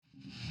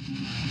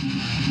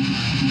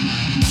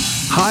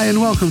Hi, and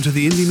welcome to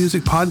the Indie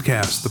Music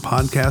Podcast, the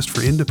podcast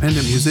for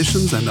independent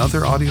musicians and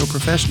other audio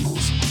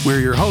professionals. We're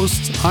your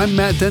hosts. I'm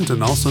Matt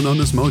Denton, also known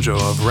as Mojo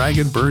of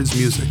Ragged Birds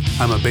Music.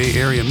 I'm a Bay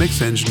Area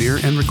mix engineer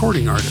and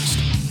recording artist.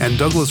 And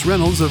Douglas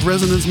Reynolds of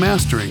Resonance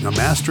Mastering, a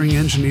mastering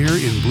engineer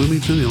in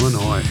Bloomington,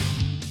 Illinois.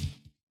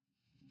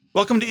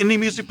 Welcome to Indie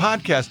Music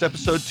Podcast,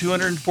 episode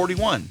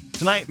 241.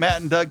 Tonight, Matt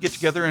and Doug get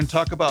together and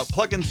talk about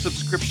plugin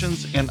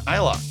subscriptions and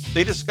iLok.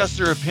 They discuss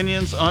their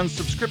opinions on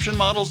subscription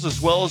models as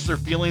well as their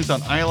feelings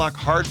on iLok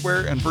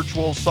hardware and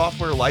virtual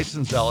software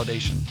license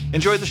validation.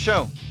 Enjoy the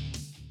show.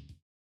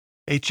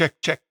 Hey, check.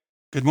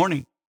 Good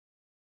morning.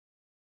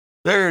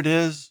 There it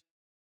is.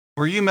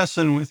 Were you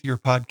messing with your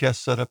podcast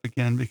setup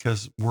again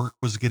because work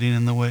was getting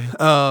in the way?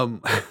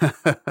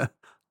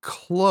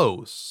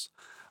 Close.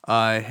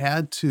 I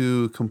had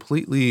to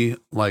completely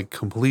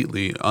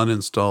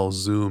uninstall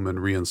Zoom and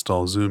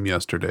reinstall Zoom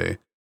yesterday.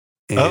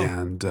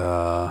 And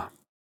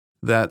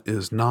that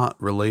is not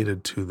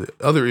related to the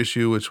other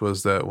issue, which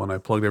was that when I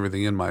plugged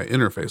everything in, my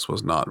interface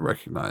was not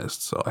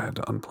recognized. So I had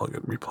to unplug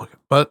it and replug it.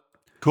 But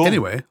cool.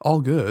 Anyway, all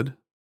good.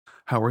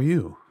 How are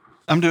you?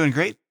 I'm doing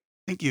great.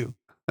 Thank you.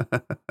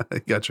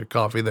 Got your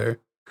coffee there?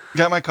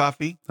 Got my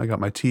coffee. I got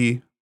my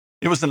tea.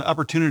 It was an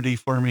opportunity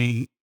for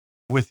me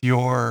with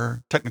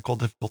your technical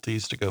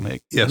difficulties to go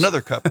make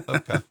another cup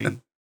of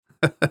coffee.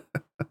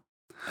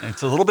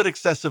 It's a little bit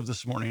excessive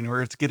this morning,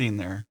 or it's getting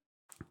there.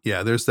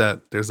 Yeah, there's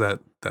that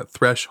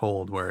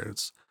threshold where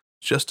it's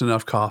just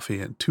enough coffee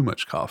and too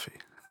much coffee.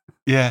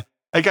 Yeah.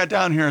 I got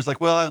down here. I was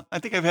like, well, I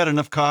think I've had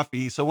enough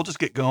coffee, so we'll just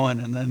get going.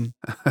 And then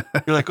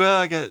you're like,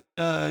 well, I got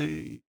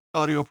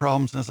audio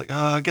problems. And I was like,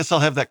 I guess I'll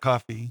have that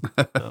coffee.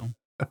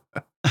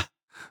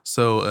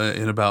 So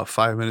in about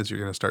 5 minutes, you're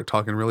going to start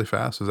talking really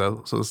fast. Is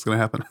that so? This is going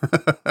to happen?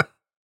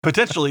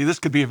 Potentially, this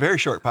could be a very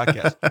short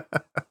podcast.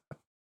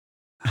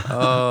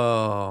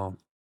 Oh.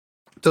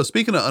 So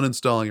speaking of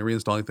uninstalling and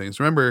reinstalling things,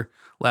 remember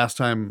last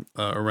time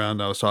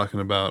around I was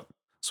talking about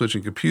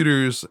switching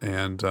computers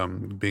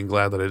and being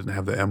glad that I didn't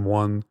have the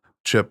M1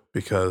 chip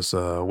because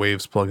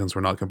Waves plugins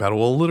were not compatible.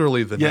 Well,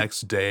 literally the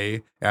next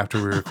day after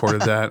we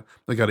recorded that,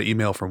 I got an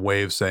email from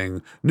Waves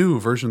saying,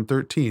 new version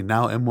 13,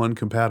 now M1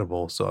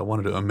 compatible. So I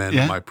wanted to amend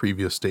my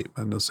previous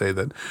statement to say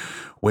that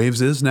Waves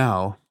is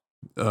now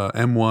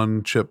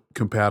M1 chip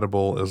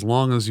compatible as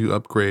long as you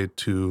upgrade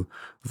to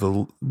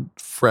the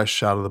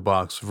fresh out of the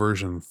box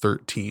version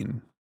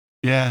 13.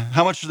 Yeah.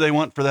 How much do they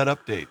want for that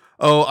update?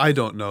 Oh, I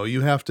don't know.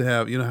 You have to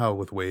have, you know how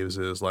with Waves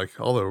is, like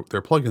all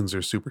their plugins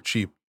are super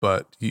cheap,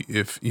 but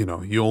if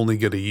you only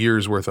get a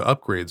year's worth of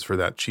upgrades for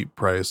that cheap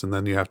price, and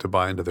then you have to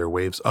buy into their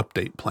Waves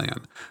update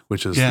plan,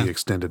 which is the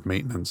extended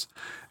maintenance.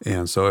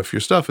 And so if your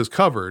stuff is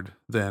covered,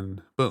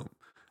 then boom.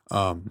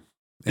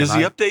 Is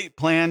the update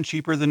plan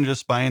cheaper than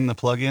just buying the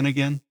plugin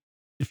again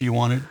if you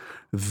wanted?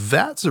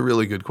 That's a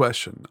really good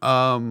question.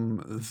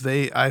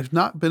 I've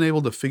not been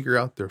able to figure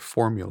out their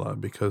formula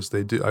because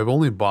they do. I've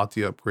only bought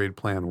the upgrade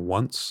plan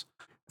once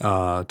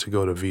to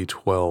go to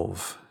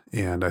V12,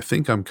 and I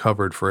think I'm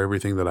covered for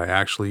everything that I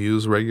actually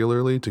use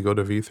regularly to go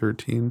to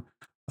V13,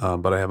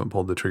 but I haven't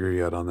pulled the trigger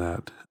yet on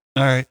that.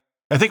 All right.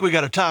 I think we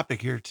got a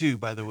topic here too,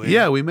 by the way.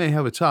 Yeah, we may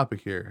have a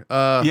topic here.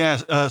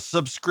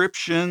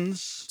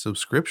 Subscriptions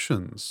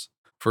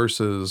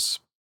versus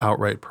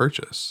outright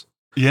purchase.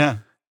 Yeah.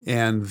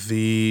 And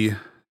the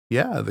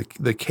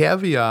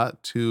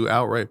caveat to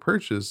outright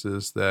purchase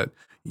is that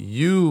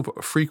you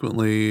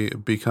frequently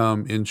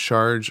become in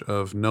charge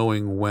of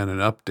knowing when an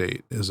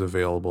update is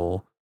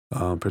available,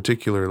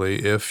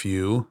 particularly if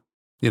you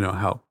know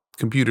how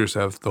computers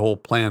have the whole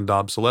planned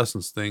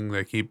obsolescence thing.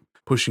 They keep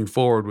pushing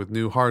forward with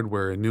new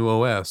hardware and new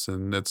OS.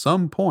 And at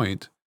some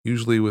point,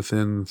 usually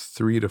within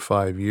 3 to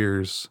 5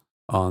 years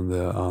on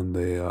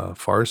the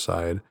far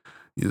side,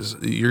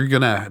 you're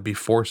going to be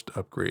forced to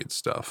upgrade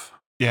stuff.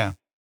 Yeah.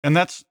 And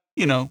that's,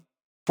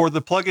 for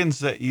the plugins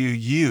that you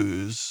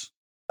use,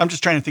 I'm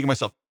just trying to think of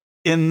myself.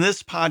 In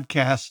this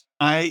podcast,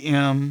 I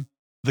am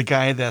the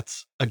guy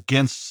that's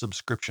against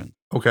subscription.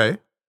 Okay.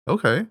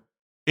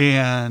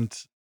 And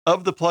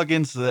of the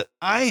plugins that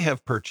I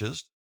have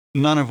purchased,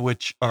 none of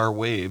which are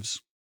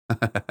Waves,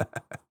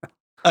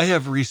 I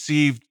have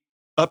received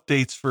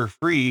updates for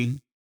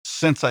free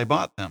since I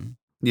bought them.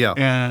 Yeah.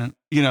 And,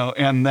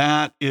 and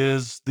that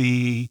is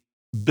the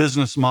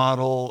business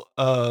model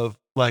of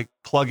like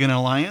Plugin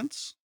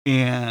Alliance.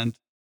 And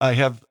I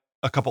have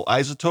a couple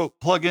Isotope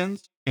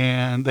plugins,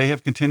 and they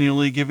have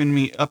continually given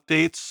me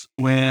updates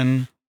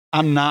when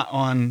I'm not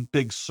on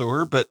Big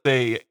Sur, but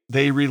they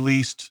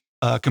released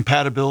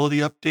compatibility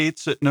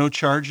updates at no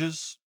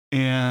charges.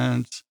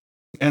 And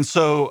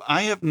so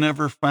I have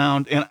never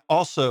found, and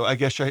also I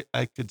guess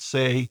I could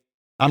say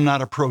I'm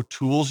not a Pro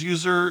Tools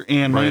user,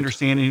 and my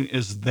understanding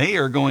is they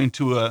are going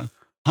to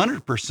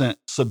 100%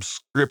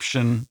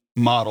 subscription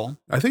model.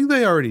 I think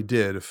they already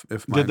did, if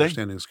my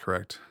understanding is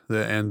correct.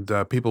 And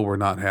people were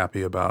not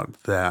happy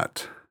about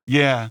that.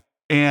 Yeah.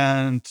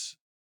 And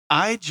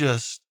I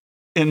just,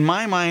 in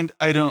my mind,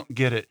 I don't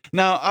get it.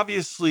 Now,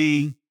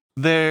 obviously,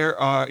 there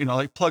are,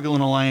 like Plugin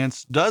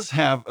Alliance does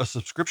have a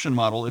subscription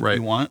model if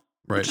you want.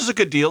 Right. which is a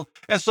good deal.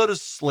 And so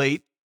does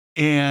Slate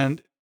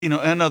and,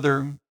 and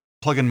other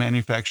plugin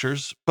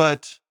manufacturers.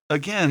 But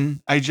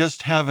again, I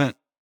just haven't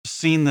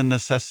seen the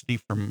necessity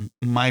from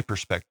my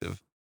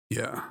perspective.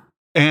 Yeah.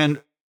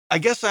 And I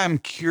guess I'm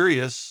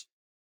curious,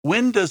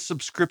 when does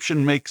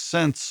subscription make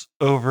sense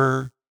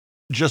over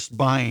just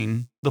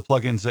buying the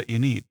plugins that you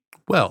need?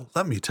 Well,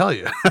 let me tell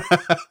you.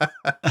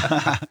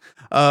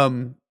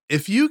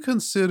 If you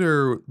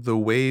consider the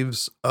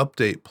Waves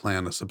update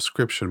plan a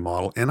subscription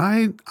model, and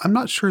I'm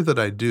not sure that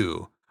I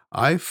do.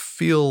 I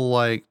feel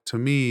like to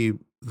me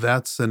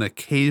that's an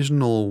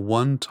occasional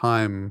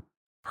one-time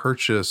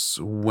purchase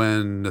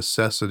when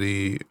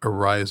necessity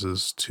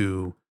arises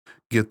to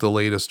get the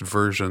latest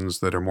versions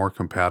that are more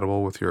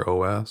compatible with your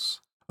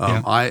OS.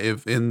 Yeah. I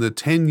if in the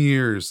 10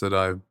 years that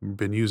I've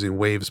been using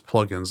Waves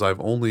plugins, I've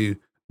only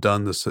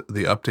done the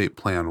update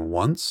plan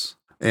once,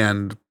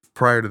 and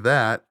prior to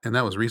that, and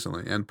that was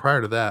recently, and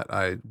prior to that,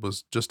 I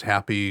was just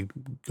happy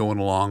going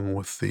along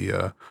with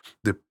the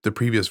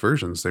previous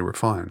versions. They were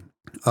fine.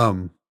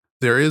 Um,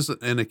 there is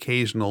an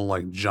occasional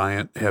like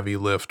giant heavy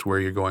lift where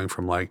you're going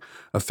from like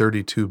a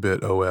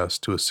 32-bit OS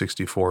to a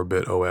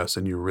 64-bit OS,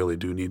 and you really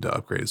do need to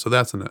upgrade. So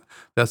that's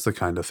the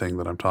kind of thing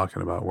that I'm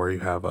talking about, where you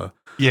have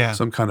Yeah.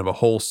 some kind of a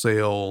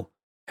wholesale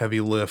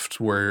heavy lift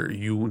where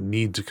you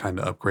need to kind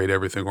of upgrade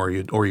everything,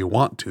 or you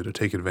want to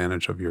take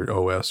advantage of your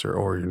OS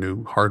or your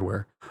new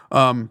hardware.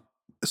 Um,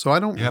 so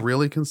I don't Yep.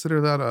 really consider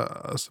that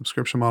a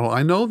subscription model.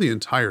 I know the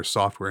entire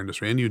software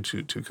industry, and you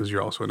too, because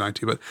you're also in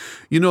IT, but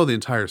the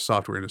entire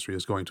software industry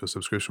is going to a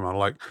subscription model,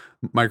 like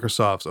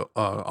Microsoft's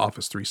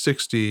Office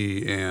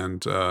 360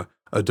 and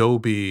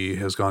Adobe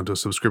has gone to a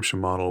subscription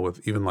model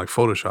with even like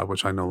Photoshop,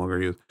 which I no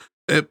longer use.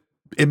 It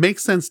it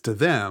makes sense to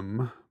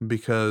them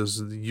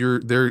because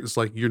it's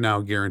like you're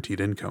now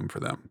guaranteed income for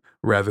them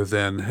rather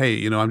than,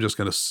 hey, I'm just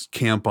going to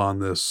camp on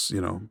this,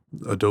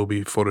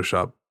 Adobe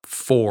Photoshop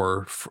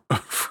 4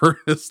 for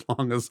as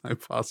long as I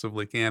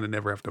possibly can and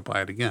never have to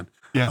buy it again.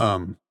 Yeah.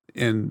 Um,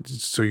 and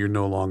so you're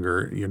no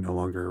longer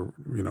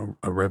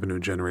a revenue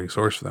generating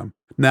source for them.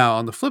 Now,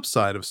 on the flip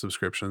side of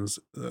subscriptions,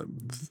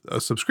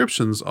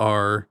 subscriptions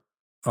are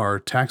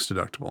tax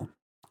deductible.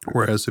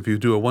 Whereas if you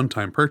do a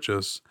one-time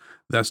purchase,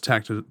 that's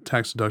tax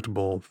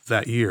deductible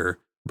that year,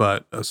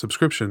 but a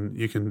subscription,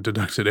 you can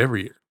deduct it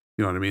every year.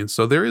 You know what I mean?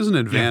 So there is an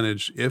Yeah.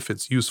 advantage if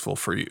it's useful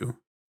for you.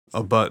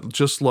 But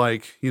just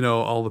like,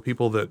 all the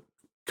people that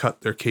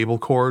cut their cable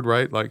cord,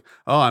 right? Like,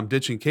 oh, I'm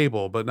ditching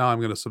cable, but now I'm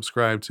going to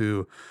subscribe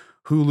to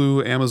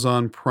Hulu,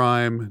 Amazon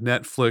Prime,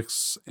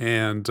 Netflix,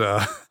 and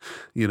the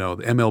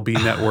MLB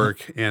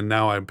Network, and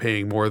now I'm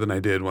paying more than I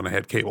did when I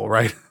had cable,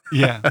 right?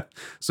 Yeah.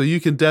 So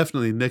you can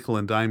definitely nickel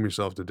and dime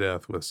yourself to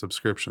death with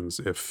subscriptions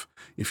if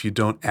you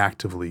don't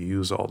actively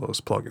use all those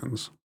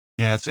plugins.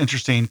 Yeah. It's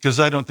interesting because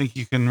I don't think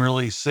you can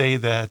really say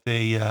that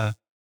a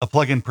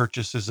plugin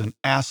purchase is an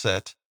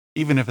asset,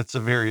 even if it's a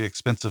very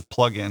expensive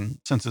plugin,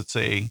 since it's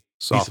a piece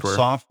of Software.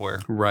 software.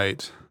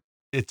 Right.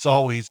 It's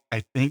always,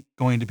 I think,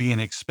 going to be an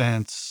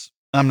expense.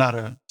 I'm not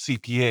a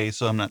CPA,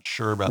 so I'm not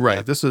sure about Right.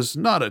 that. This is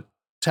not a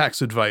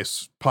tax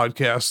advice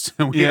podcast,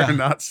 and we are Yeah.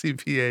 not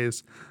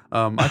CPAs.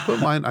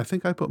 I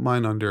think I put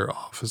mine under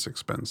office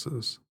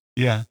expenses.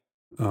 Yeah.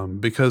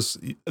 Because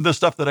The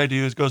stuff that I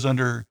do goes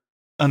under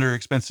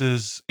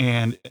expenses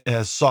and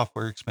as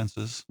software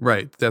expenses.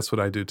 right, that's what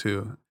I do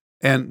too.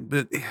 And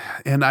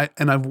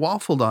I've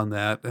waffled on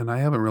that, and I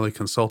haven't really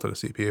consulted a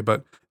CPA,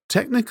 but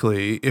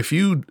technically, if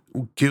you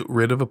get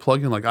rid of a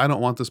plugin, like I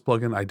don't want this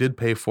plugin, I did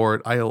pay for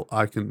it.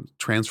 I can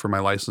transfer my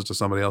license to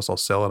somebody else. I'll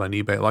sell it on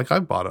eBay. Like I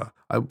bought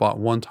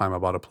one time I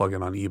bought a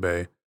plugin on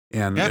eBay,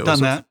 and Yeah, I've it done was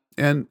that.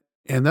 and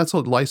that's a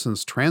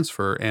license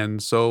transfer.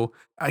 And so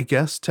I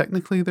guess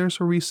technically there's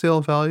a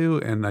resale value,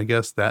 and I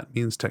guess that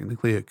means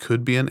technically it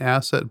could be an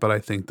asset, but I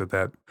think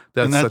And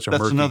that's such a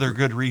that's another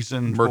good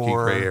reason murky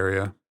gray for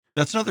area.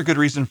 that's another good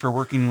reason for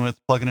working with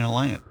Plugin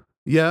Alliance,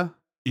 Yeah,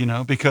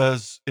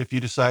 because if you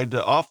decide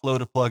to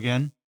offload a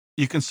plugin,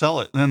 you can sell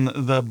it. Then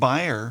the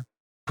buyer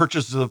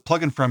purchases the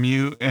plugin from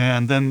you,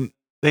 and then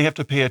they have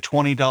to pay a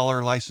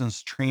 $20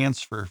 license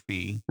transfer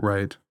fee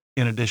right.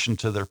 in addition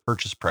to their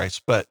purchase price.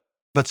 But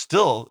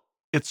still,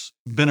 it's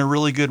been a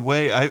really good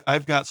way.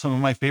 I've got some of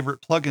my favorite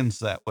plugins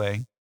that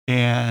way.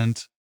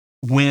 And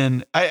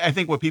when I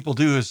think what people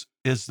do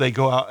is they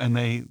go out and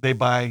they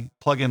buy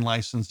plugin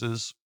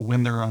licenses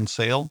when they're on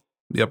sale,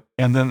 Yep.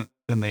 and then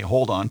they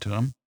hold on to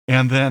them.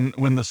 And then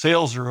when the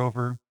sales are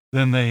over,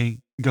 then they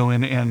go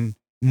in and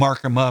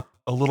mark them up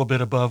a little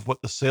bit above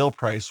what the sale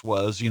price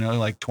was,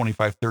 like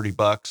 25,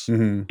 $30,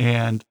 Mhm.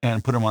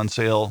 and put them on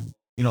sale,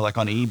 like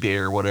on eBay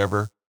or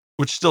whatever,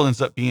 which still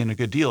ends up being a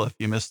good deal if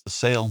you miss the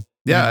sale.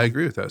 Yeah, I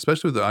agree with that,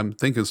 especially I'm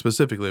thinking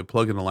specifically of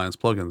Plugin Alliance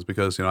plugins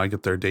because, I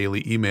get their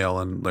daily email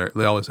and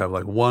they always have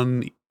like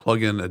one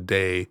plugin a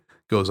day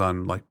goes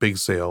on like big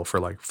sale for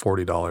like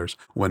 $40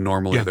 when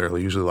normally Yeah. they're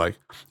usually like,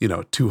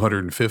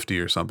 250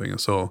 or something.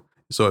 And so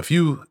if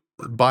you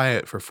buy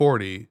it for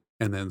 40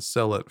 and then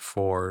sell it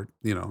for,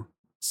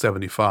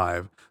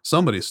 75,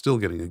 somebody's still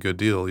getting a good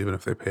deal even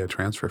if they pay a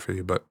transfer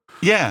fee. But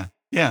Yeah.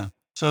 Yeah.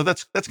 So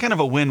that's kind of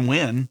a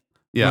win-win.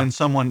 Yeah. when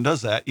someone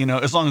does that,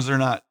 as long as they're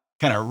not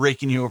kind of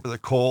raking you over the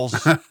coals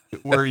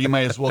where you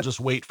might as well just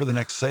wait for the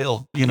next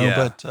sale,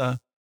 Yeah. but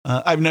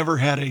I've never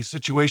had a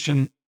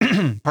situation,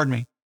 pardon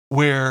me,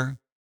 where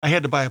I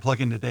had to buy a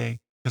plugin today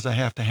because I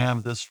have to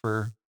have this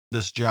for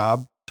this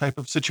job type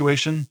of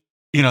situation,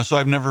 so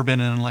I've never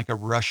been in like a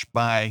rush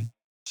buy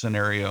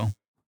scenario.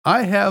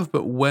 I have,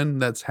 but when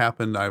that's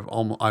happened,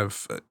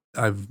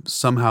 I've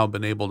somehow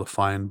been able to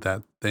find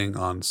that thing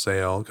on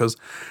sale because,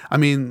 I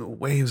mean,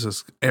 Waves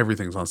is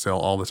everything's on sale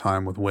all the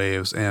time with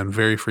Waves, and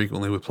very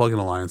frequently with Plugin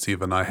Alliance.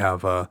 Even I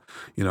have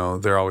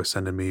they're always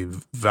sending me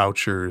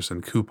vouchers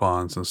and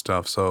coupons and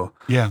stuff. So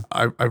Yeah.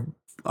 I I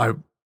I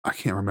I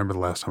can't remember the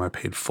last time I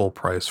paid full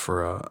price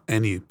for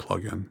any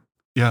plugin.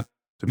 Yeah.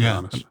 To be Yeah.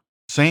 honest,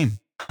 Same.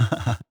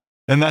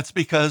 And that's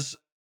because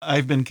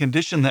I've been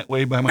conditioned that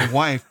way by my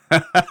wife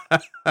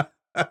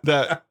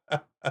that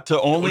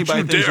to only don't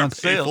you buy things dare on pay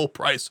sale. full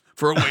price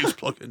for a Waves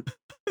plugin.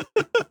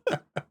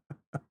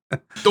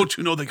 Don't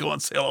you know they go on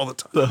sale all the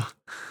time?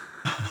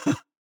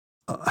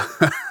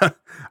 So,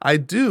 I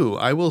do.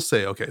 I will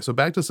say, okay, so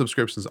back to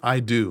subscriptions. I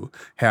do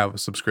have a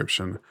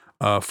subscription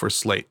for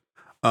Slate.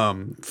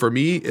 For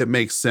me, it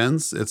makes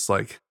sense. It's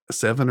like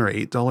 $7 or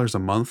 $8 a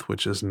month,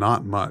 which is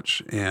not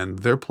much. And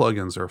their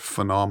plugins are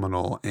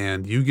phenomenal.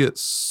 And you get I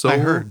so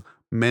heard.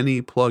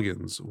 many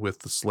plugins with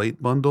the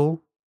Slate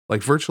bundle,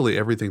 like virtually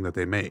everything that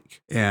they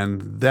make.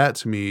 And that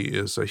to me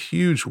is a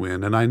huge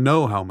win. And I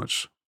know how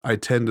much I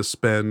tend to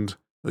spend,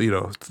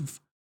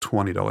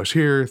 $20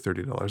 here,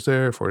 $30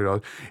 there,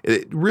 $40.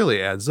 It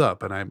really adds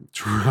up, and I'm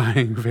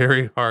trying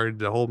very hard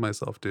to hold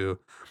myself to.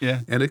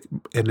 Yeah. And it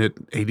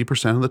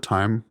 80% of the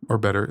time or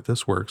better,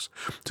 this works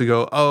to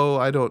go, oh,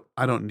 I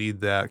don't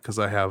need that because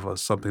I have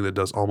something that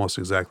does almost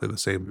exactly the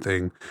same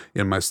thing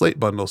in my Slate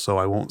bundle, so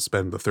I won't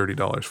spend the $30,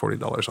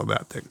 $40 on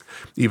that thing,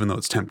 even though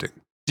it's tempting.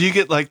 Do you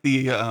get like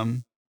the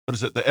what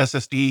is it, the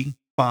SSD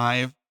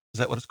 5? Is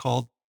that what it's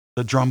called?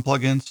 The drum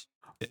plugins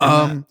in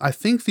that? I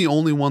think the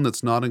only one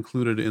that's not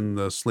included in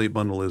the Slate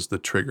bundle is the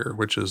Trigger,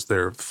 which is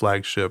their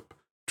flagship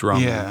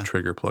drum Yeah.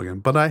 trigger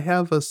plugin. But I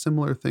have a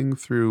similar thing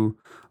through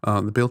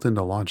the built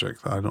into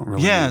Logic that I don't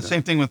really Yeah, need it.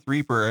 same thing with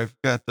Reaper. I've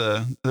got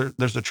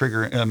there's a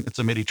trigger, it's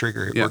a MIDI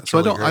trigger. It Yeah, works so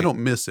I really don't I great. don't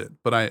miss it,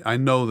 but I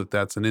know that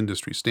that's an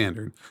industry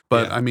standard.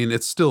 But Yeah. I mean,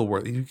 it's still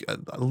worth.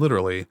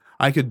 Literally,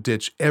 I could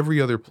ditch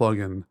every other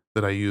plugin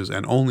that I use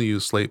and only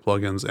use Slate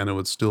plugins, and it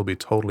would still be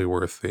totally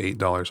worth the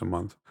 $8 a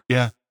month.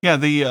 Yeah. Yeah,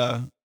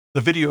 the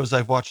videos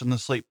I've watched on the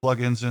Slate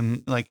plugins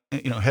and like,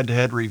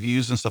 head-to-head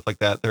reviews and stuff like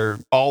that, they're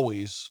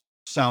always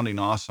sounding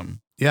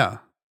awesome. Yeah,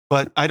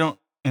 But I don't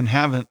and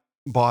haven't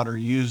bought or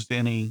used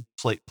any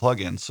Slate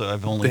plugins, so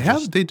I've only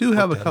just They do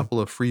have looked a at them. couple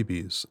of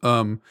freebies.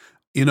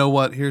 You know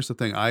what? Here's the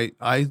thing.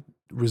 I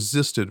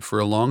resisted for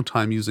a long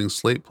time using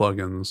Slate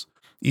plugins.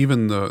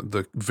 Even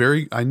the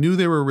very I knew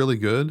they were really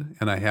good,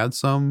 and I had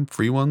some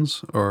free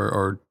ones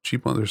or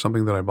cheap ones or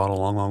something that I bought a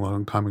long, long,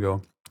 long time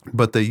ago.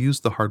 But they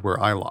used the hardware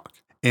iLock,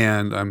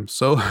 and I'm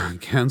so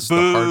against the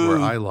hardware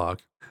Boo. iLock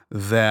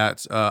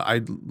that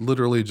I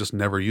literally just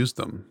never used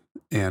them.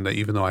 And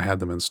even though I had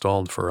them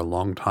installed for a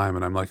long time,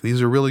 and I'm like,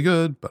 these are really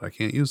good, but I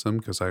can't use them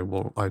because I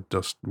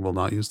just will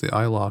not use the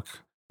iLock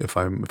if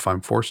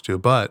I'm forced to.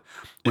 But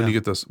Yeah.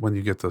 when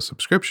you get the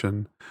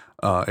subscription,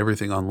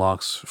 everything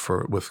unlocks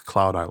for with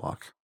Cloud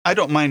iLock. I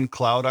don't mind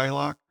cloud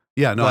iLock,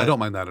 Yeah, no, I but don't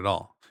mind that at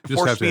all. You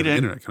just have force to me have an to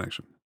internet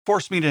connection.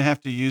 force me to have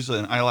to use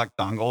an iLock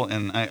dongle,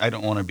 and I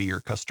don't wanna be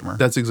your customer.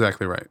 That's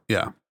exactly right.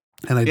 Yeah,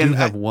 and I do And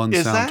have one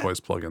is Sound that Toys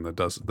plugin that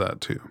does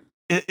that too.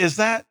 is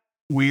that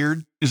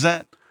weird? Is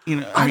that,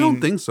 I I don't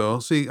mean, think so.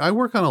 See, I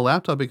work on a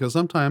laptop because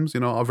sometimes,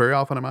 very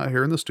often I'm out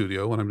here in the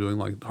studio when I'm doing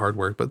like hard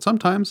work, but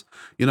sometimes,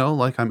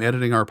 like I'm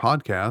editing our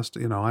podcast,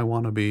 I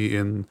want to be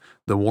in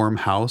the warm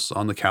house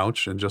on the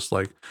couch and just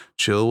like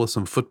chill with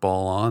some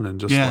football on and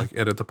just yeah. like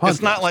edit the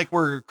It's not podcast. like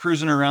we're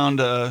cruising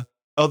around,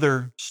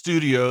 other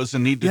studios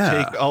and need to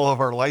take Yeah. all of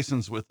our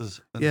license with us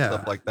and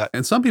stuff Yeah. like that.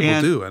 And some people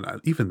And do. And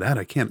even that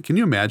I can't. Can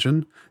you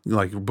imagine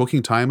like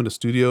booking time in a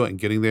studio and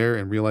getting there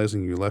and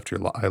realizing you left your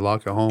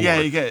iLock at home yeah,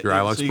 or you get your so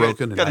iLock's you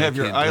broken and gotta now you have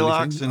your can't do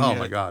iLocks anything? and Oh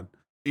my God.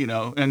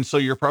 and so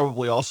you're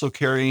probably also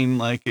carrying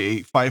like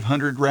a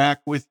 500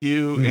 rack with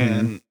you Hmm.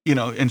 and,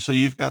 and so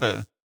you've got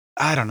to,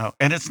 I don't know.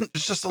 And it's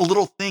just a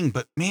little thing,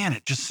 but man,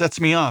 it just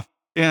sets me off.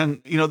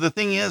 And, the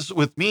thing is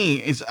with me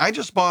is I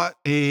just bought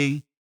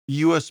a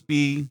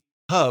USB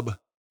hub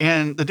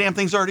and the damn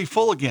thing's already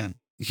full again,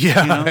 Yeah,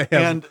 I have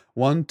and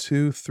one,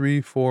 two, three,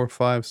 four,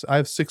 five. I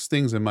have six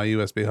things in my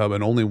USB hub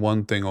and only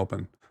one thing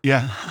open.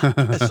 yeah.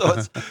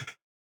 So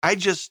I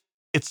just,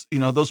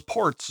 those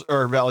ports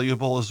are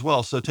valuable as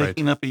well. So Right.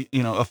 taking up,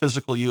 a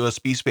physical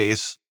USB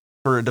space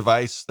for a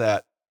device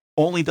that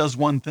only does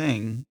one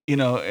thing,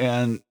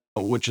 and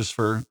which is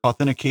for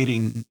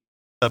authenticating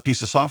a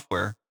piece of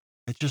software,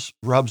 it just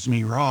rubs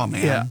me raw, Yeah,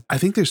 man. I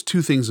think there's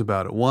two things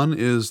about it. One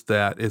is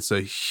that it's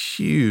a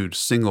huge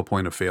single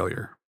point of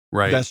failure,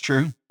 right? That's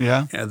true.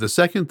 Yeah. And the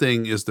second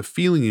thing is the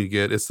feeling you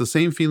get. It's the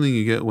same feeling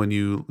you get when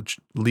you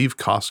leave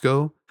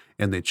Costco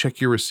and they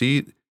check your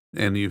receipt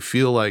and you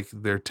feel like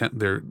they're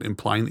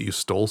implying that you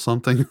stole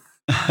something.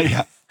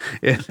 Yeah.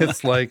 And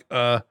it's like,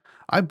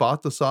 I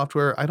bought the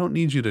software. I don't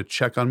need you to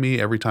check on me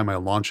every time I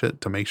launch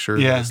it to make sure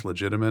that Yeah. it's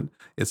legitimate.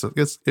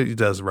 It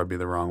does rub me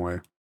the wrong way.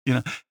 You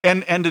know,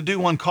 and to do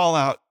one call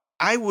out,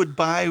 I would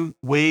buy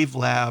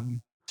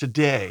WaveLab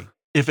today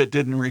if it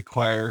didn't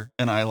require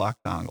an iLock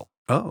dongle.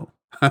 Oh.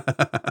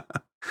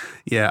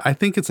 Yeah, I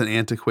think it's an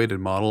antiquated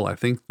model. I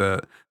think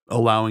that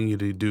allowing you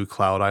to do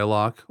cloud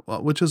iLock,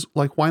 well, which is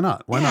like, why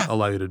not? Why not Yeah.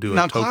 allow you to do a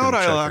Now, Cloud token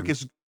iLock check-in?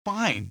 is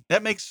fine.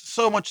 That makes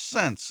so much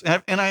sense.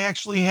 And I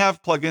actually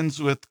have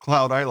plugins with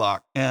Cloud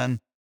iLock, and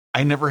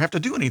I never have to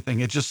do anything.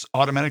 It just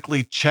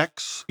automatically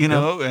checks,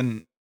 Yep.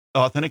 and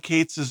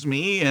authenticates as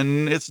me,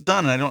 and it's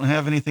done. I don't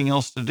have anything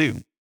else to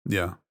do.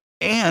 Yeah.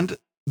 And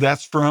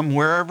that's from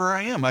wherever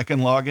I am. I can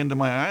log into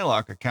my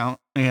iLock account.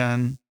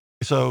 And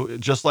so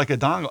just like a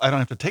dongle, I don't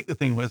have to take the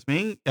thing with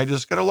me. I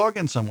just got to log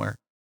in somewhere.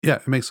 Yeah,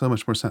 it makes so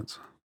much more sense.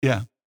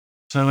 Yeah.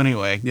 So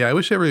anyway, Yeah, I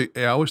wish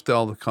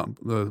all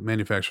the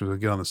manufacturers would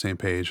get on the same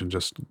page and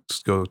just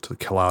go to the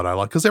cloud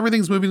iLock, because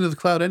everything's moving to the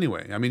cloud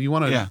anyway. I mean, you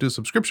want to yeah. do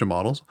subscription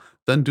models,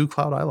 then do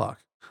cloud iLock.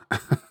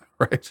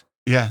 Right?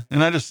 Yeah.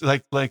 And I just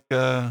like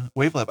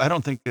WaveLab, I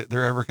don't think that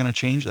they're ever going to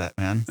change that,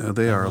 man.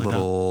 They I are really a don't.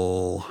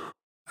 little,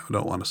 I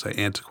don't want to say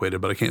antiquated,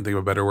 but I can't think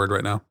of a better word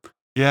right now.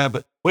 Yeah,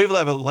 but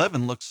WaveLab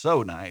 11 looks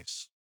so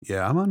nice.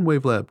 Yeah, I'm on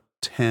WaveLab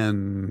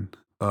 10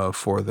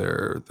 for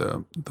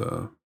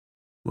the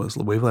was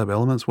the WaveLab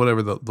Elements,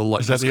 whatever the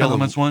light. Is that the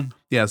Elements one?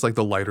 Yeah, it's like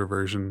the lighter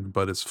version,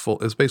 but it's full.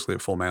 It's basically a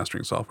full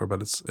mastering software,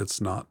 but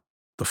it's not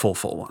the full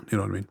one. You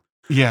know what I mean?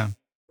 Yeah.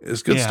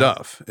 It's good Yeah.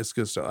 stuff. It's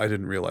good stuff. I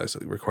didn't realize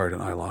it required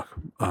an iLock.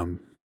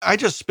 I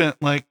just spent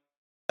like,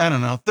 I don't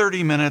know,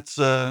 30 minutes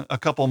a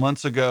couple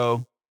months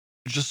ago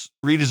just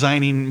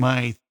redesigning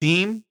my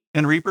theme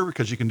in Reaper,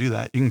 because you can do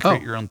that. You can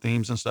create your own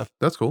themes and stuff.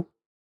 That's cool.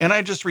 And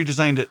I just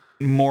redesigned it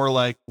more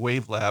like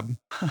WaveLab.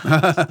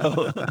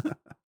 So,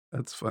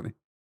 That's funny.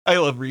 I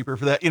love Reaper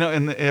for that.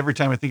 And every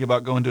time I think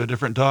about going to a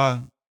different DAW,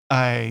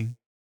 I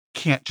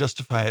can't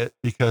justify it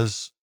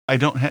because I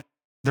don't have,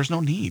 there's no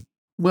need.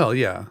 Well,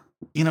 yeah.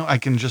 I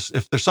can just,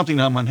 if there's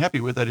something I'm unhappy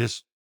with, I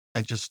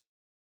just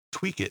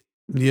tweak it.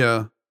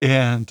 Yeah.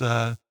 And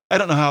I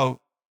don't know how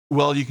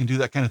well you can do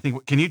that kind of thing.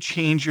 Can you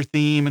change your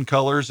theme and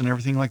colors and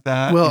everything like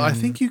that? Well, I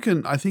think you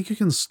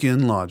can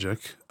skin Logic.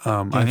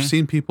 I've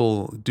seen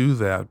people do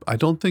that. I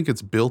don't think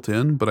it's built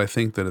in, but I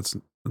think that it's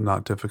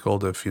not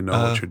difficult if you know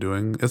what you're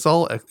doing.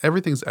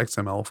 Everything's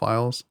XML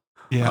files.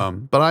 Yeah.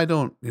 But I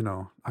don't,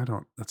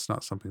 that's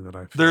not something that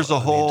I feel There's a I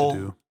need to whole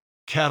do.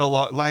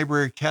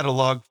 library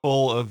catalog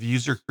full of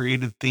user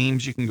created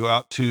themes. You can go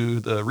out to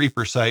the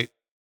Reaper site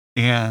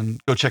and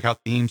go check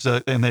out themes,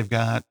 and they've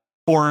got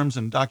forums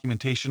and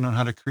documentation on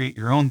how to create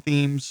your own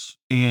themes,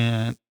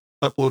 and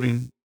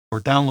uploading or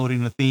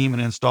downloading a theme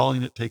and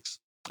installing it takes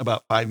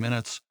about 5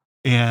 minutes.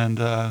 And,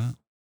 and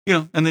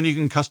then you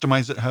can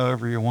customize it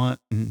however you want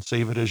and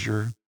save it as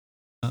your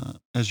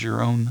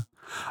own theme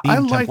I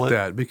like template.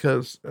 that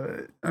because,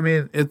 I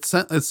mean, it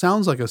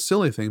sounds like a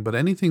silly thing, but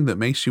anything that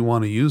makes you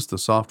want to use the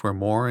software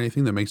more,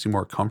 anything that makes you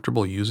more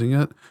comfortable using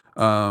it,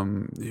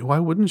 why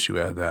wouldn't you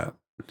add that?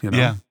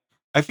 Yeah.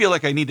 I feel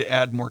like I need to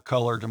add more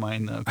color to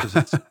mine though, because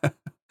it's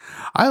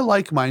I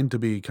like mine to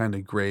be kind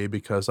of gray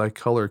because I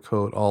color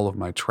code all of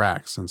my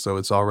tracks, and so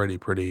it's already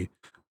pretty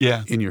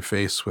in your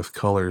face with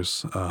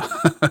colors.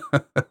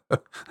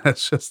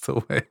 That's just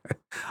the way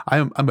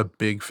I'm a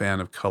big fan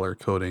of color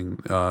coding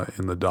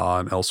in the DAW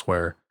and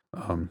elsewhere.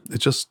 It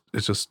just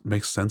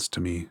makes sense to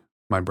me,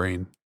 my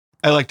brain.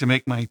 I like to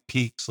make my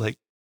peaks like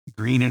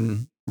green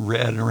and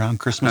red around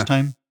Christmas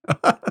time.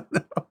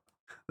 No.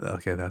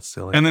 Okay, that's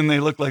silly. And then they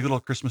look like little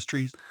Christmas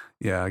trees.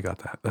 Yeah, I got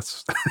that.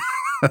 That's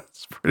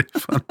that's pretty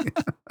funny.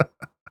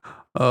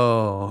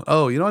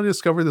 Oh, you know what I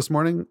discovered this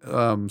morning?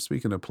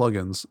 Speaking of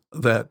plugins,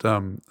 that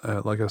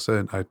like I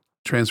said, I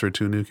transferred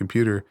to a new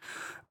computer,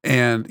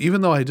 and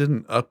even though I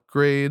didn't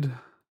upgrade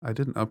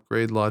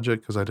Logic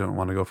because I didn't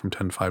want to go from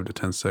 10.5 to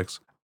 10.6.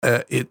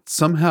 It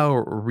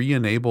somehow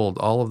re-enabled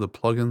all of the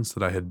plugins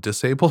that I had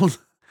disabled.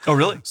 Oh,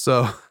 really?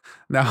 So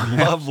now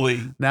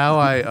Lovely. now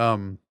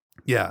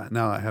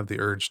I have the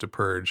urge to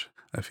purge.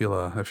 I feel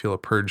a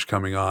purge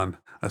coming on.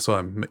 So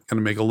I'm going to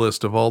make a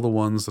list of all the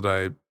ones that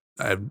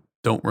I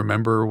don't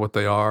remember what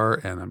they are,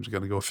 and I'm just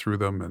going to go through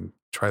them and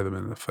try them.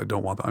 And if I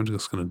don't want them, I'm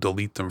just going to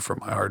delete them from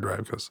my hard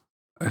drive because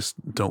I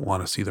just don't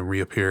want to see them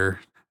reappear.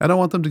 I don't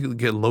want them to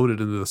get loaded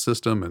into the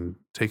system and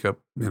take up,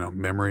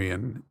 memory,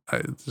 and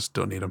I just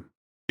don't need them.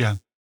 Yeah.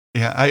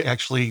 Yeah. I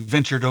actually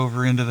ventured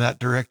over into that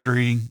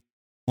directory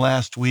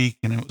last week,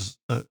 and it was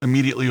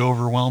immediately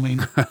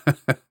overwhelming.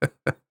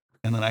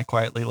 And then I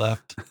quietly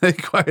left. I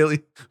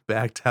quietly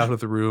backed out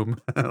of the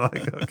room.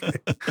 Like, okay,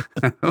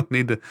 I don't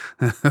need to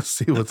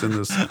see what's in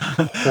this.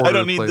 I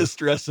don't need the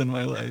stress in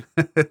my life.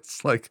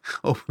 It's like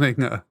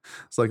opening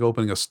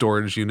a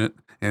storage unit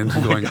and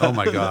going, oh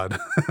my God.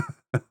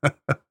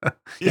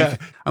 Yeah.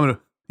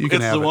 You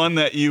can it's have the one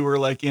that you were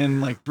like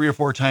in like 3 or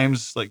 4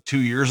 times like 2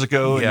 years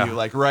ago, Yeah. and you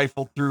like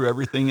rifled through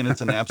everything and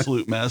it's an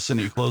absolute mess,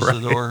 and you close the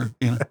door,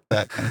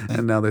 that kind of thing.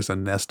 And now there's a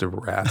nest of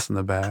rats in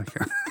the back.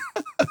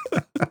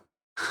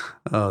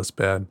 Oh, it's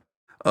bad.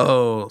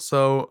 Oh,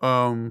 so,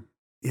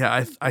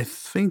 yeah, I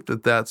think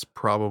that that's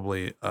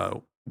probably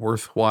a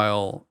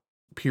worthwhile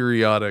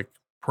periodic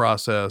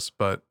process,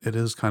 but it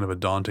is kind of a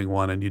daunting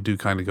one, and you do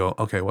kinda go,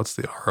 "Okay, what's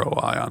the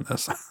ROI on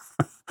this?"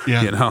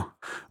 Yeah. You know?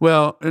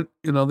 Well, and,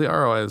 the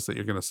ROI is that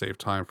you're gonna save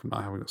time from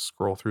not having to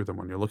scroll through them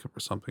when you're looking for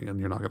something, and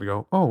you're not gonna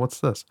go, "Oh, what's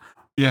this?"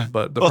 Yeah.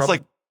 But the Well, it's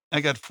like problem.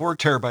 I got 4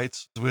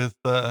 terabytes with,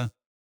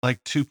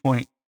 like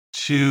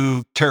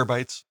 2.2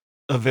 terabytes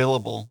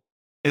available.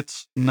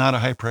 It's not a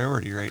high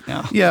priority right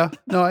now. Yeah,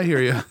 no, I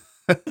hear you.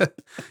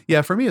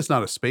 Yeah, for me, it's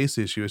not a space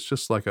issue. It's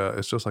just like a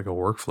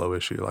workflow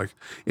issue. Like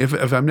if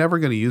I'm never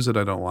going to use it,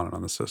 I don't want it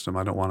on the system.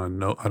 I don't want to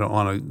know. I don't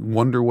want to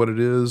wonder what it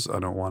is. I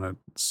don't want to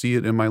see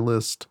it in my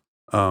list.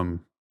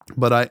 Um,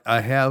 but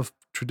I have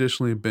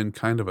traditionally been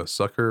kind of a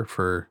sucker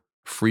for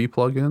free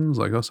plugins.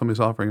 Like, oh, somebody's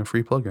offering a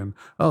free plugin.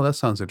 Oh, that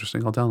sounds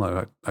interesting. I'll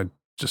download it. I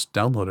just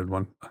downloaded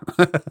one,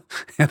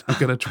 and I'm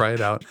gonna try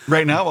it out.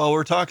 Right now while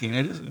we're talking,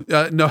 I just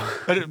No,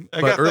 I but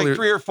got like earlier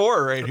 3 or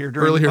 4 right here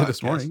during the earlier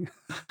this podcast. morning,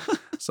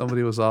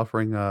 somebody was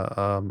offering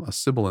a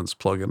Sibilance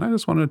plugin. I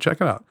just wanted to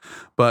check it out.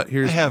 But I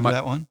here's have my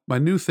that one. my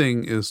new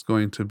thing is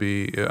going to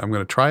be I'm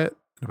going to try it.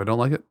 If I don't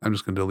like it, I'm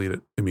just going to delete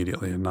it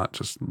immediately and not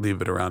just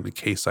leave it around in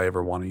case I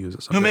ever want to use it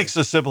Who someday. makes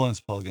the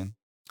Sibilance plugin?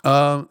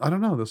 I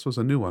don't know. This was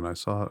a new one. I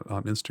saw it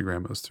on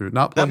Instagram. It was through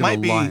not That Plugin might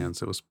be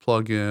Alliance. It was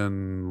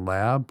Plugin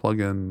Lab,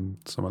 Plugin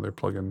some other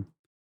plugin,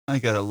 I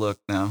gotta look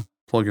now.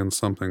 plugin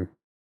something.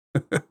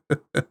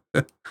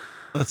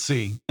 Let's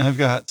see. I've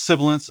got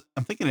Sibilance.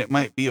 I'm thinking it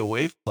might be a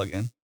Wave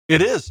plugin.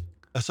 It is.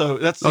 So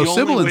that's the Oh, only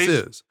Sibilance Wave.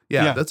 is.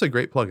 Yeah, Yeah. that's a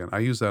great plugin. I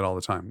use that all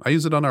the time. I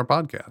use it on our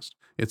podcast.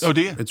 It's Oh,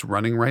 do you? it's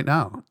running right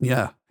now.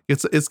 Yeah.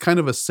 It's kind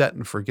of a set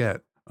and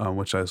forget,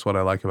 which is what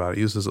I like about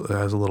it. It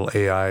has a little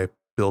AI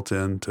built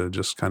in to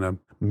just kind of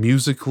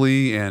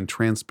musically and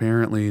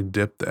transparently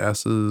dip the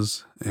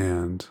S's.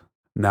 And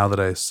now that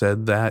I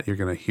said that, you're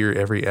gonna hear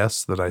every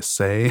S that I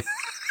say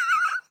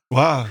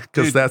Wow,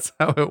 because dude. that's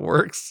how it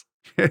works.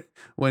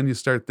 When you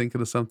start thinking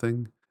of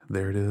something,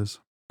 there it is.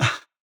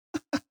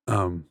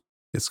 Um,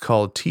 it's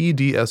called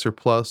TDSer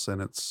Plus,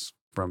 and it's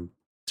from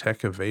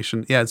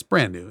Techovation. Yeah, it's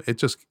brand new.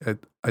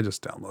 I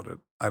just downloaded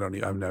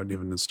it. I've not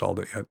even installed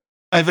it yet.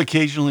 I've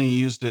occasionally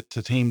used it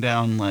to tame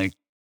down like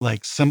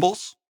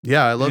cymbals.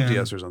 Yeah, I love And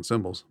de-essers on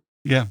cymbals,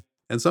 yeah.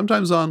 and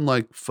sometimes on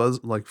like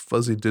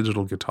fuzzy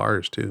digital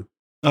guitars too.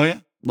 Oh yeah.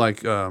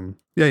 Like, yeah,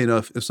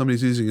 if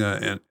somebody's using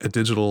a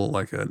digital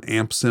like an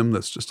amp sim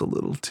that's just a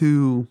little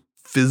too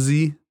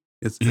fizzy,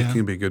 it Yeah.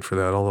 can be good for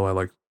that. Although I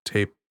like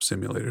tape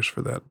simulators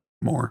for that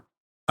more.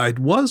 I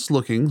was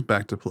looking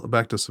back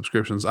to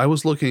subscriptions. I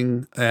was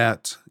looking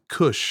at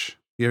Kush.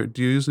 Do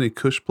you use any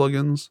Kush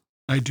plugins?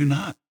 I do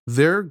not.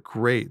 They're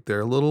great.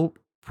 They're a little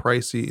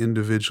pricey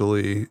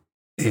individually,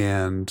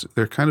 and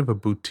they're kind of a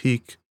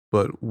boutique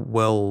but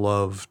well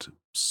loved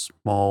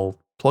small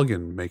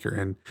plugin maker.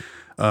 And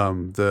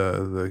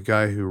the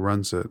guy who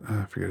runs it,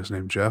 I forget his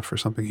name, Jeff or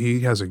something.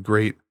 He has a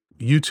great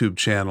YouTube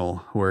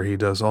channel where he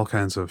does all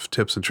kinds of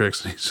tips and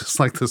tricks. And he's just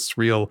like this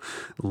real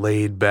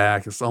laid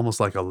back. It's almost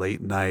like a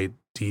late night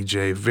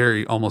DJ,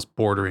 very almost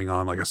bordering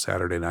on like a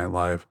Saturday Night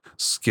Live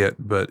skit.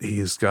 But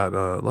he's got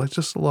like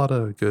just a lot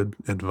of good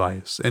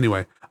advice.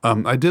 Anyway,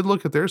 I did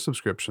look at their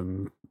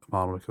subscription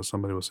model because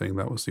somebody was saying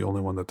that was the only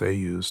one that they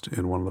used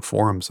in one of the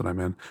forums that I'm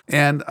in.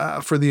 And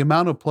for the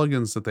amount of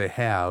plugins that they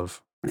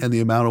have and the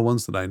amount of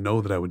ones that I know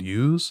that I would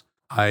use,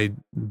 I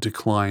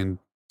declined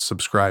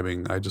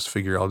subscribing. I just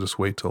figure I'll just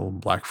wait till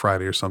Black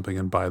Friday or something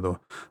and buy the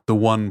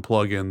one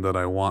plugin that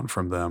I want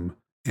from them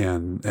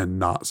and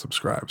not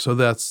subscribe. So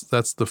that's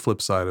the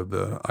flip side of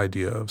the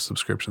idea of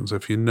subscriptions.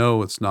 If you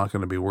know it's not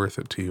going to be worth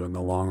it to you in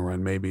the long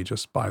run, maybe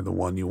just buy the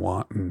one you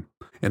want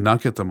and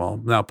not get them all.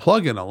 Now,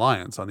 Plugin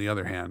Alliance, on the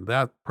other hand,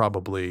 that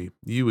probably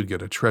you would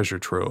get a treasure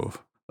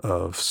trove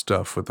of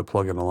stuff with the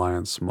Plugin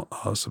Alliance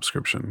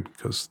subscription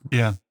because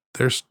Yeah.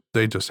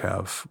 they just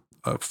have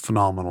a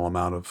phenomenal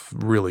amount of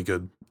really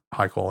good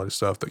high quality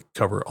stuff that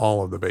cover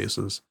all of the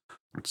bases.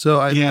 So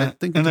I Yeah.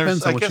 think it And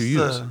depends on I what you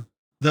guess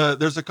use.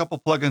 there's a couple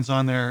plugins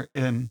on there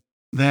and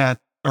that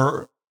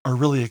are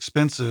really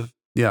expensive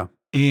Yeah.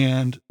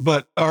 and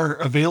but are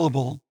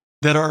available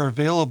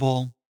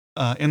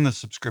in the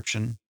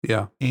subscription.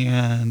 Yeah.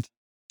 And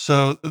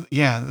so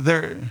yeah,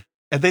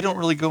 they don't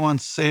really go on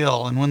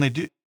sale. And when they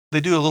do a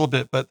little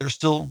bit, but they're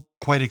still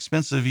quite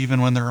expensive even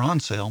when they're on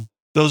sale.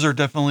 Those are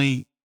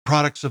definitely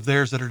products of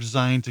theirs that are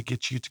designed to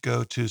get you to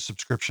go to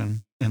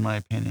subscription, in my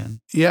opinion.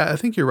 Yeah, I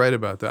think you're right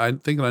about that. I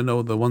think I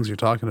know the ones you're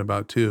talking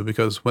about too,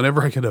 because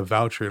whenever I get a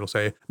voucher, it'll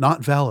say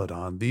not valid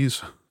on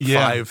these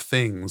Yeah. 5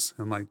 things.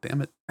 I'm like,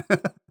 damn it.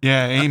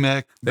 Yeah.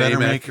 AMEC, The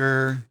AMEC.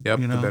 Bettermaker. Yep,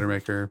 You the know, Better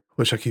Maker,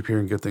 which I keep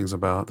hearing good things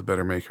about the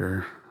Better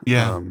Maker.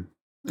 yeah.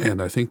 And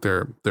I think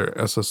their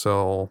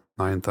SSL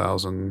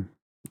 9000.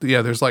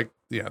 There's like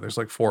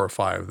 4 or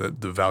 5 that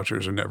the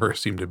vouchers are never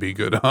seem to be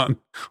good on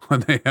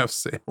when they have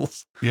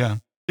sales. Yeah.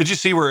 Did you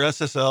see where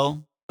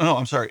SSL? Oh, no,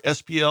 I'm sorry.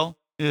 SPL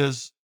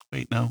is.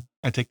 Wait, no,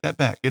 I take that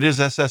back. It is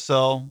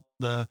SSL.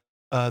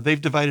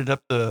 They've divided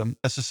up the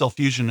SSL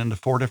Fusion into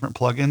 4 different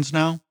plugins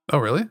now. Oh,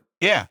 really?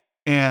 Yeah,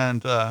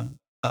 and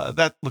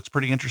that looks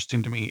pretty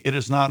interesting to me. It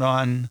is not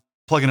on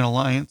Plugin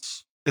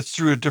Alliance. It's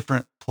through a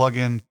different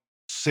plugin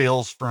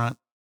sales front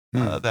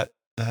Hmm. that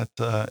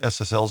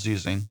SSL's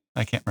using.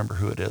 I can't remember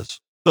who it is.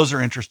 Those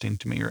are interesting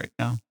to me right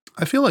now.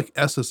 I feel like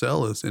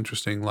SSL is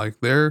interesting. Like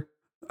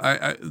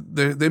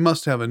they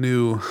must have a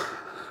new,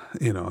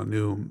 a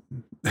new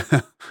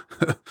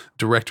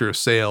director of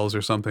sales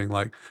or something.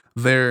 Like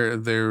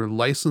they're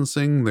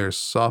licensing their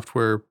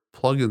software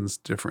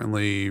plugins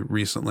differently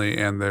recently,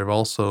 and they've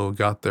also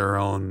got their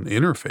own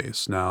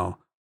interface now,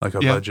 like a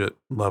Yeah. budget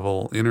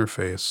level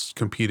interface,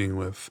 competing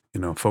with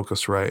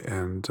Focusrite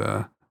and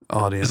Is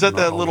Audient that and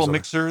that all little these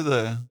other. mixer,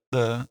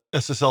 the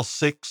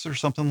SSL6 or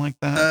something like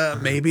that? Or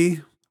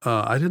Maybe.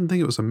 I didn't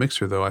think it was a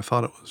mixer though. I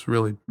thought it was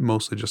really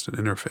mostly just an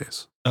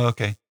interface. oh,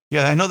 okay.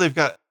 Yeah, I know they've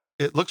got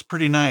it looks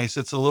pretty nice.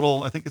 I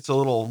think it's a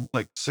little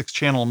like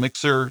 6-channel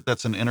mixer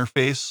that's an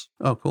interface.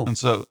 Oh, cool. And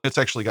so it's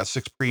actually got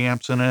 6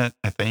 preamps in it,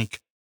 I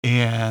think.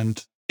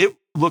 And it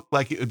looked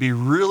like it would be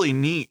really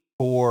neat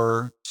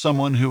for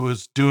someone who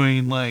was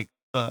doing like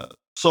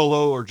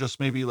solo or just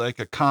maybe like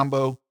a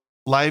combo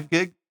live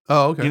gig,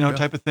 Oh, okay. Yeah.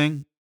 type of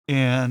thing.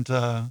 And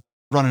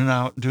running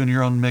out, doing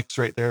your own mix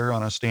right there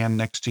on a stand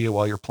next to you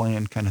while you're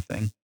playing kind of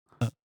thing.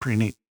 Pretty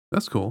neat.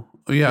 That's cool.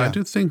 Yeah, I Yeah.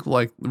 do think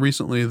like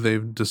recently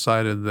they've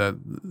decided that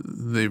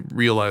they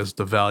realized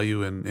the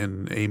value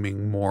in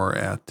aiming more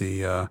at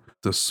the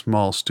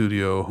small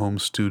studio, home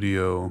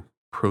studio,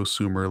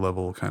 prosumer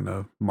level kind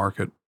of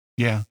market.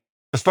 Yeah.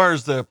 As far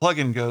as the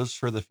plugin goes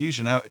for the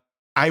Fusion,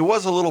 I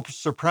was a little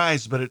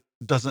surprised, but it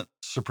doesn't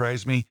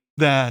surprise me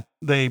that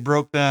they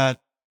broke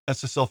that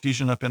SSL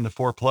Fusion up into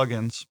 4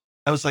 plugins.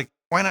 I was like,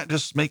 why not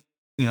just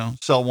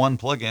sell one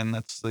plugin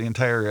that's the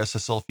entire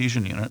SSL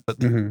Fusion unit?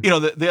 But, Hmm.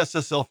 the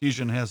SSL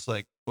Fusion has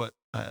like what,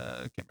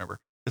 I can't remember.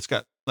 It's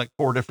got like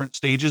 4 different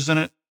stages in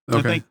it, I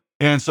Okay. think.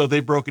 And so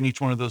they've broken each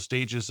one of those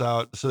stages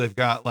out. So they've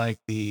got like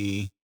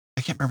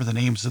I can't remember the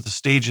names of the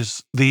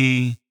stages.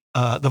 The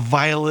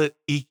Violet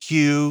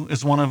EQ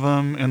is one of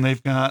them, and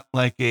they've got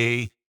like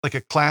a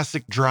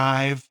classic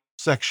drive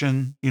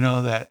section,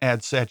 that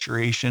adds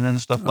saturation and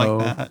stuff like Oh,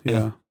 that. And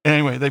yeah.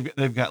 anyway,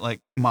 they've got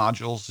like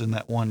modules in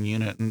that one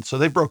unit, and so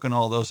they've broken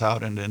all those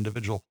out into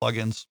individual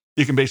plugins.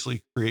 You can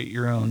basically create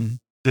your own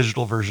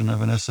digital version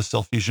of an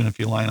SSL Fusion if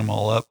you line them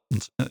all up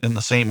in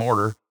the same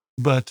order.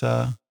 But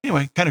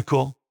anyway, kind of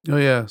cool. Oh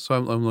yeah. So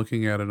I'm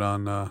looking at it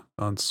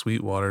on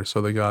Sweetwater.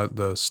 So they got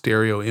the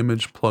stereo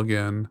image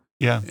plugin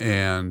Yeah,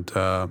 and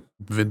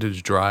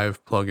vintage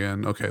drive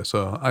plugin. Okay,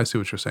 so I see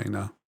what you're saying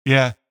now.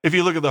 yeah. If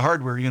you look at the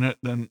hardware unit,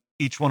 then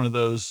each one of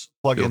those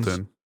Built plugins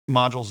in.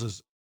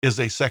 modules is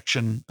a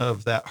section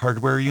of that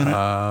hardware unit.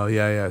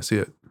 Yeah, I see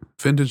it.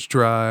 Vintage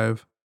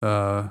drive,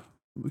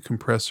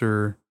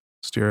 compressor,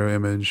 stereo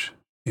image,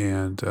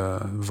 and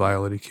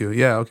violet EQ.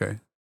 Yeah, okay.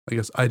 I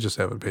guess I just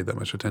haven't paid that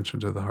much attention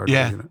to the hardware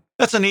Yeah, unit.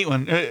 that's a neat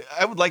one.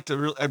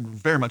 I'd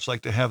very much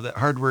like to have that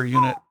hardware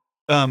unit.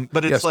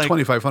 But it's Yes, like,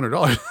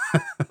 $2,500.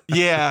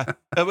 yeah,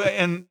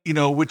 and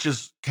which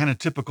is kind of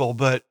typical,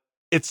 but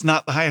it's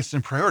not the highest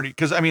in priority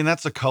because I mean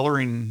that's a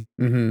coloring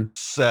Hmm.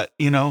 set,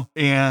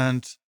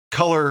 and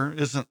color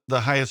isn't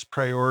the highest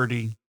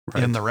priority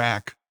in Right. the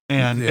rack,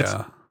 and it's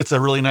Yeah. it's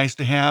a really nice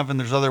to have, and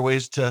there's other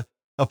ways to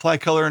apply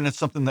color, and it's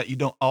something that you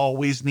don't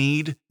always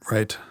need.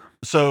 Right.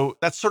 So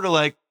that's sort of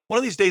like one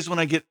of these days when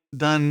I get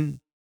done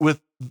with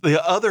the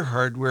other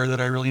hardware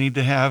that I really need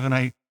to have, and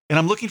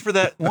I'm looking for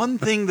that one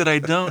thing that I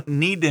don't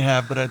need to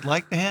have, but I'd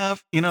like to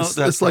have. That's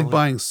It's like probably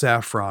buying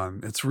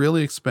saffron. It's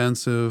really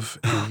expensive,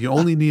 and you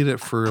only need it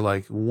for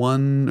like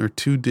 1 or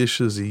 2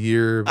 dishes a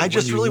year, I but when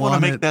just you really want to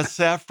want make it, that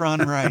saffron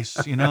rice.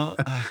 you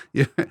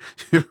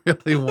you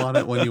really want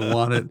it when you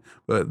want it,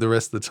 but the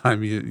rest of the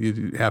time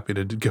you're happy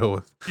to go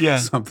with Yeah.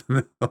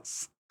 something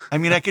else. I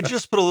mean, I could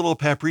just put a little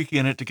paprika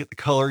in it to get the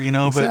color,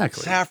 but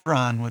Exactly.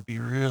 saffron would be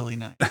really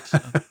nice. So,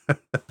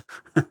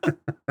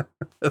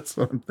 That's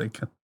what I'm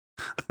thinking.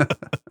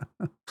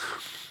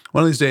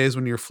 One of these days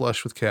when you're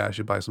flush with cash,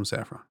 you buy some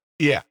saffron.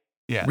 yeah.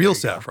 Yeah. Real there you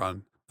go.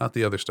 saffron, not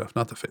the other stuff,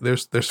 not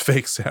the there's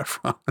fake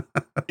saffron.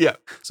 Yeah.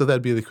 So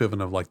that'd be the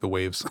equivalent of like the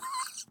waves.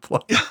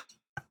 plug.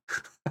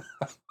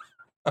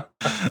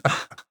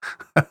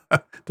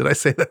 Did I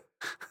say that?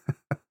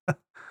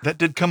 That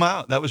did come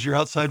out. That was your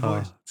outside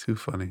voice. Oh, too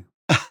funny.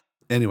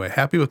 Anyway,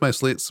 happy with my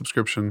Slate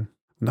subscription.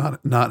 Not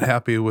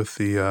happy with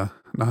the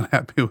not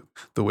happy with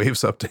the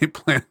Waves update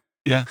plan.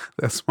 Yeah.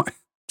 That's my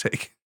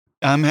take.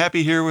 I'm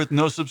happy here with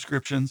no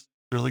subscriptions.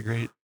 Really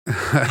great.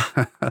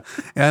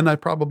 And I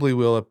probably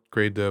will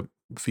upgrade to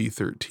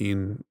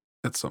V13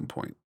 at some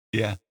point.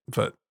 Yeah.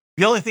 But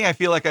The only thing I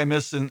feel like I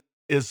miss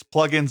is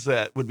plugins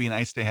that would be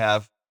nice to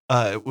have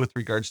with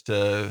regards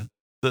to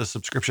the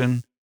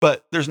subscription,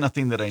 but there's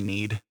nothing that I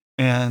need.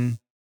 And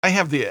I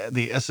have the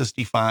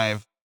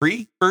SSD5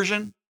 free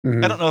version. I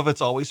mhm, don't know if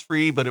it's always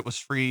free, but it was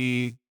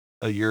free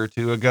a year or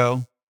two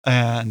ago.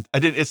 And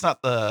it's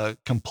not the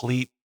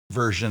complete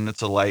version.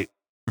 It's a light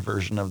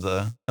version of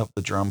the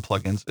drum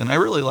plugins. And I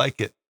really like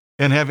it.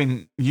 And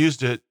having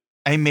used it,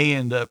 I may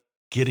end up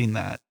getting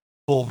that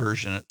full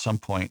version at some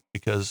point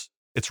because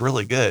it's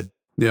really good.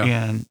 Yeah.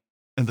 And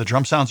the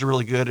drum sounds are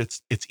really good.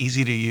 It's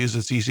easy to use.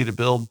 It's easy to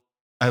build.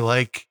 I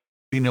like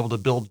being able to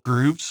build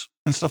grooves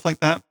and stuff like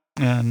that.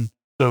 And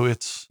so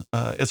it's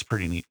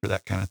pretty neat for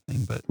that kind of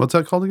thing. But What's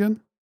that called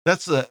again?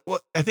 that's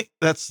I think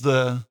that's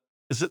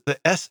is it the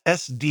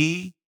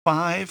SSD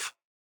 5,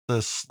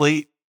 the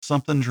Slate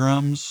something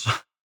drums,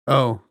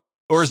 Oh,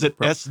 or is it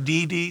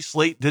SDD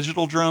Slate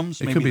digital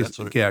drums? it Maybe could be. that's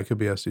what Yeah, it could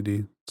be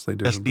SDD. Slate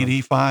Digital Drums.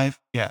 SDD 5.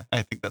 Yeah,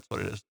 I think that's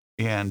what it is.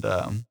 And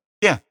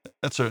yeah,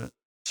 so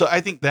I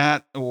think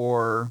that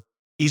or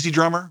Easy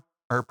Drummer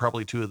are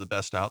probably two of the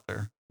best out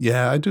there.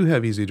 Yeah, I do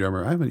have Easy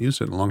Drummer. I haven't used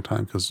it in a long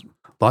time because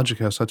Logic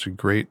has such a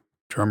great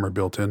drummer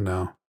built in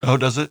now. Oh,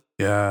 does it?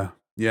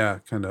 Yeah,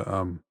 kind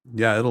of.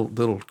 Yeah,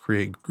 it'll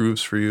create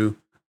grooves for you,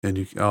 and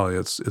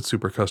it's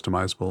super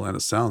customizable and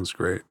it sounds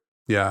great.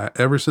 Yeah,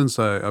 ever since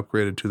I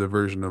upgraded to the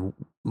version of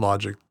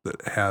Logic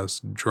that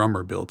has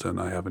drummer built in,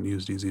 I haven't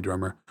used Easy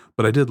Drummer,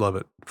 but I did love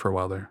it for a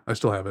while there. I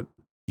still have it.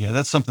 Yeah,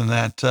 that's something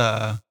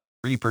that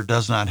Reaper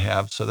does not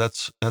have. So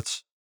that's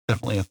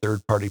definitely a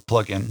third-party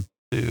plugin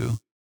to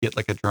get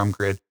like a drum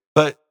grid.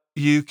 But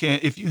you can,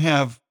 if you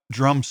have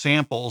drum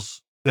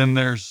samples, then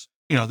there's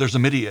a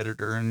MIDI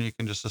editor, and you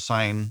can just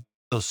assign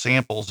those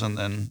samples and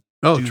then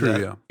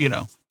Yeah.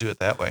 Do it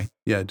that way.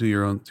 Yeah, do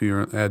your own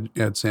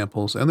add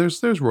samples, and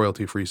there's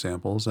royalty free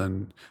samples,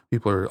 and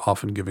people are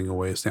often giving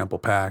away sample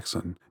packs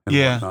and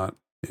Yeah. whatnot.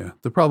 Yeah,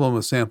 the problem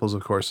with samples,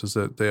 of course, is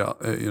that they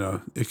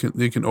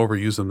you can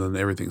overuse them, and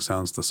everything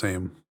sounds the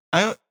same.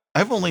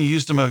 I've only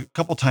used them a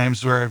couple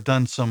times where I've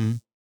done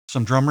some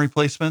drum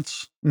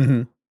replacements,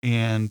 Mm-hmm.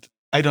 and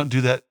I don't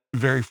do that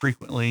very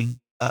frequently.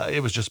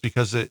 It was just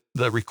because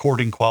the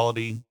recording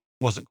quality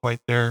wasn't quite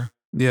there.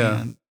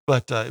 Yeah,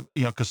 But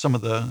because some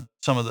of the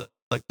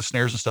like the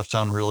snares and stuff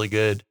sound really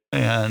good,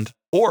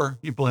 or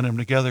you blend them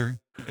together.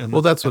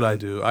 well, that's what I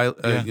do.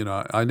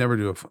 Yeah. I never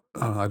do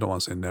I don't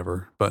want to say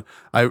never, but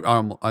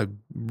I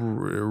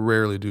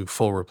rarely do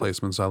full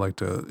replacements. I like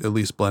to at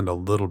least blend a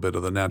little bit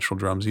of the natural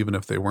drums, even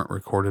if they weren't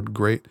recorded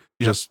great,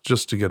 Yep.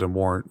 just to get a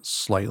more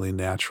slightly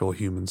natural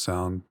human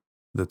sound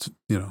that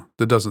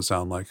doesn't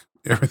sound like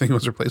everything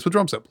was replaced with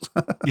drum samples.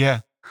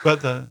 Yeah,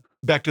 but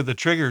back to the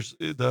triggers,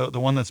 the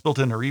one that's built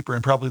into Reaper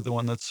and probably the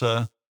one that's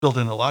built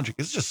into Logic,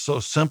 it's just so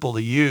simple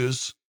to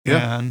use.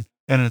 Yeah.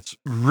 and it's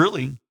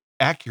really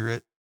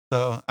accurate.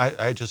 So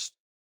I just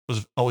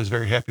was always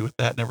very happy with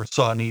that. Never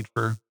saw a need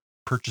for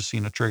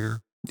purchasing a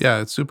trigger.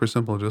 Yeah, it's super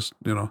simple. Just,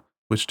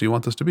 which do you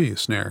want this to be?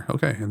 Snare.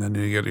 Okay. And then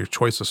you get your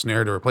choice of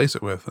snare to replace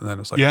it with. And then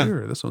it's like, Yeah.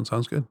 here, this one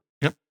sounds good.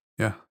 Yep.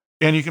 Yeah.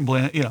 And you can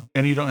blend,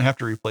 and you don't have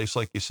to replace,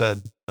 like you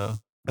said. So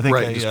I think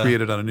Right. Just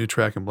create it on a new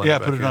track and blend it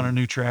back put it on a in.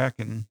 new track,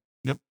 and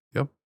yep,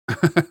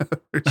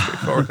 Very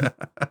straightforward.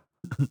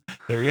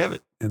 there you have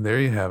it. And there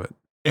you have it.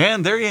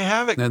 And there you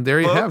have it. And there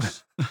you have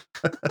folks.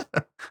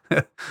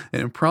 it. An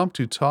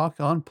impromptu talk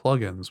on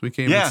plugins. We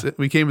came Yeah.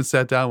 we came and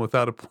sat down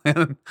without a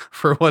plan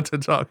for what to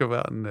talk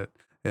about, and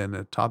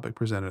a topic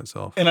presented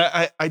itself. And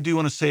I do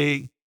want to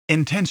say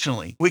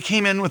intentionally, we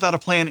came in without a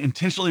plan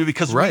intentionally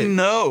because Right. we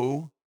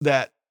know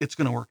that it's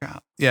going to work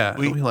out. Yeah,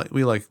 we-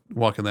 we like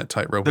walking that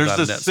tightrope There's without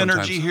a this net synergy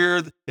sometimes.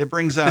 here. It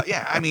brings out,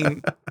 I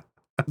mean,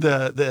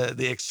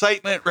 the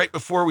excitement right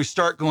before we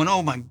start going,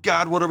 oh my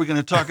God, what are we going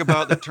to talk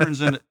about? That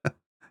turns into,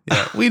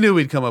 Yeah, we knew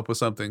we'd come up with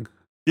something.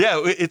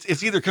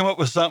 it's either come up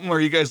with something or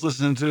you guys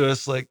listen to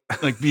us like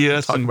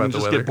BS Talk and about we the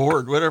just weather. get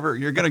bored, whatever.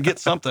 You're going to get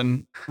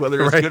something,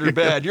 whether it's Right. good or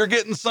bad. You're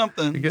getting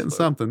something. You're getting So,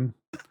 something.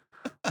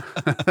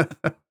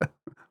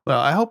 Well,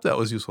 I hope that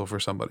was useful for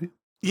somebody.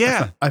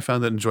 Yeah. I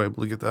found it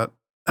enjoyable to get that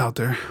out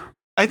there.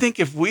 I think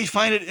if we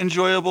find it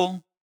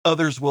enjoyable,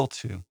 others will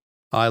too.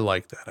 I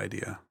like that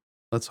idea.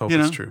 Let's hope You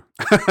it's know? true.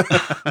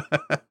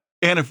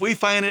 And if we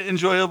find it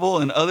enjoyable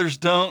and others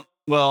don't,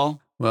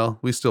 well, Well,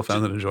 we still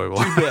found it enjoyable.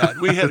 too bad.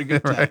 We had a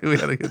good time. Right? We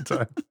had a good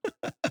time.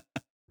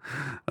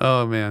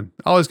 Oh, man.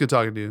 Always good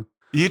talking to you.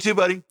 You too,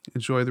 buddy.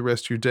 Enjoy the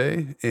rest of your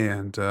day.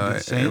 And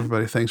Same.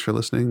 everybody, thanks for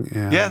listening.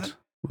 And Yeah.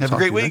 we'll Have a talk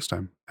great to you week. next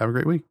time. Have a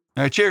great week.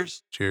 All right.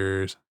 Cheers.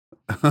 Cheers.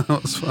 That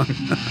was fun.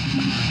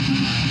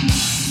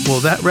 Well,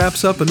 that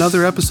wraps up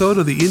another episode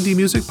of the Indie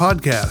Music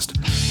Podcast.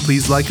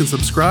 Please like and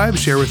subscribe,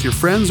 share with your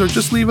friends, or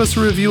just leave us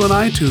a review on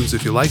iTunes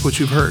if you like what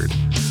you've heard.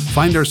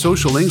 Find our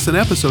social links and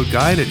episode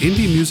guide at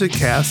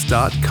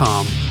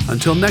indiemusiccast.com.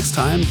 Until next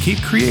time,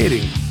 keep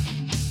creating.